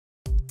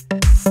Here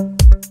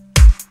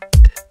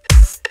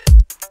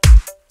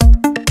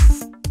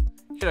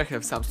I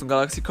have Samsung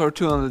Galaxy Core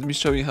 2 and let me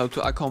show you how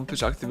to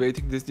accomplish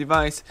activating this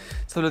device.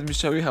 So let me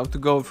show you how to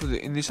go through the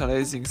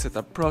initializing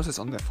setup process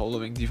on the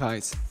following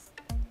device.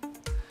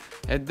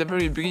 At the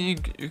very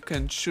beginning you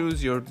can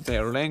choose your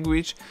desired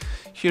language.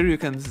 Here you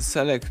can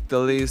select the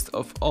list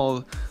of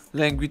all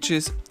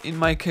languages. In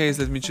my case,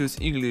 let me choose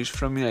English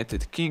from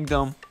United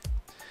Kingdom.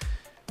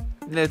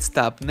 Let's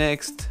tap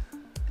next.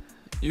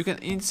 You can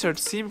insert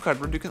SIM card,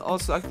 but you can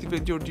also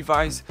activate your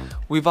device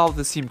without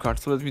the SIM card,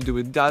 so let me do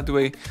it that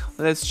way.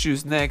 Let's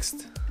choose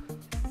next.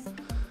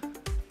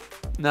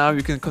 Now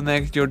you can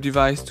connect your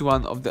device to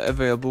one of the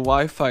available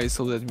Wi-Fi,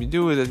 so let me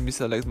do it. Let me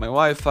select my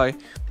Wi-Fi.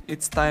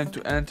 It's time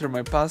to enter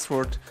my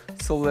password,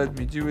 so let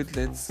me do it.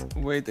 Let's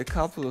wait a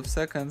couple of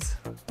seconds.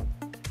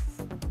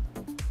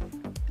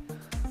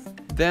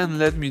 Then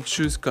let me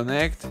choose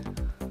connect.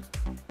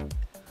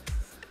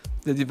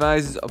 The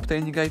device is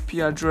obtaining IP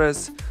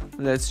address.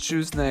 Let's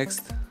choose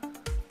next.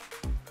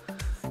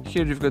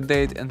 Here you've got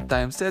date and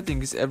time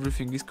settings,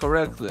 everything is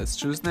correct. Let's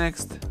choose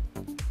next.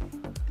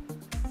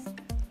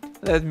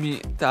 Let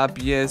me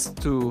tap yes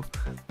to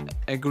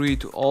agree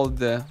to all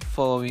the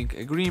following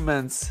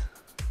agreements.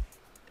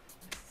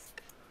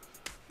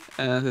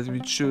 And let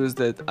me choose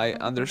that I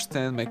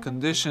understand my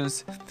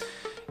conditions.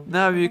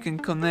 Now you can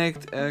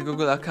connect a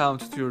Google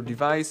account to your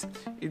device.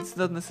 It's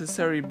not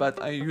necessary,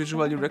 but I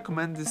usually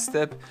recommend this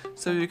step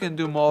so you can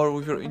do more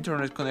with your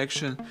internet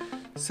connection.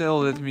 So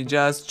let me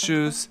just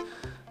choose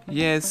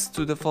yes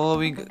to the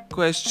following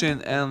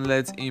question and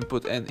let's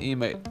input an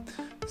email.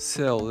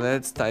 So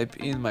let's type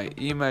in my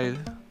email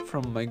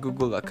from my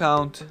Google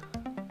account.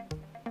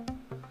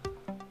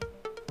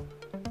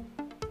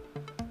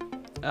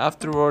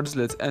 Afterwards,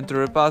 let's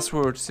enter a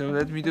password, so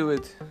let me do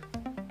it.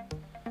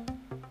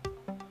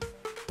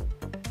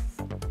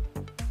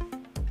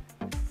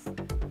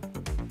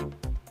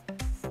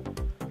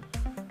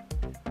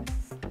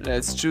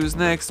 Let's choose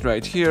next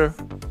right here.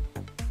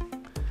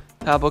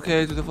 Tap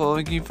OK to the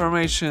following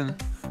information.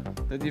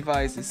 The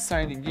device is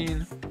signing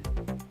in.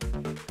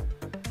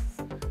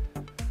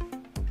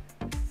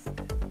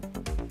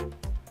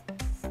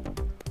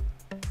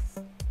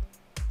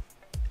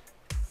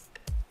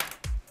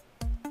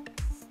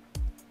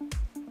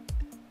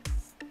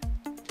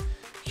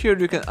 Here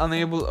you can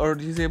enable or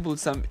disable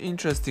some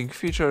interesting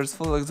features.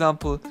 For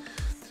example,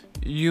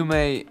 you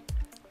may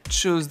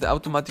choose the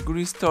automatic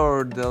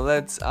restore, the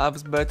lets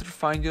apps better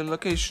find your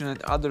location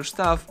and other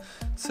stuff.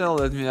 So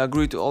let me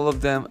agree to all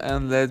of them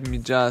and let me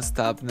just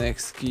tap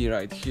next key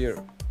right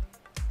here.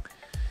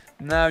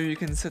 Now you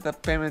can set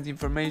up payment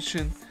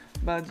information,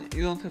 but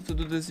you don't have to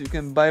do this. You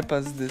can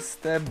bypass this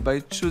step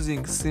by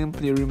choosing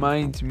simply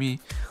remind me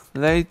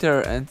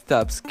later and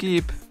tap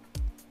skip.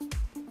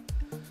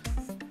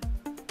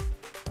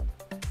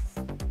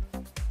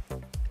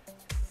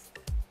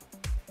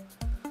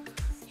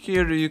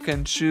 Here you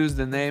can choose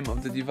the name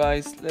of the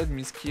device. Let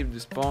me skip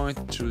this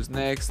point, choose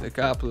next a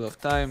couple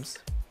of times.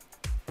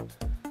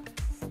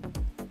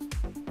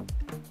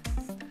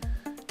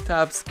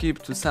 Tap skip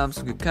to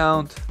Samsung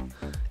account.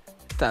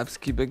 Tap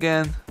skip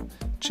again.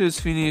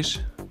 Choose finish.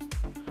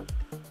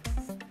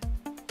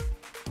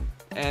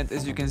 And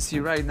as you can see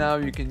right now,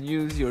 you can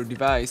use your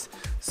device.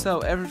 So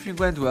everything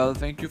went well.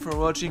 Thank you for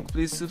watching.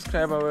 Please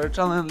subscribe our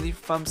channel and leave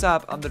thumbs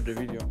up under the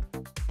video.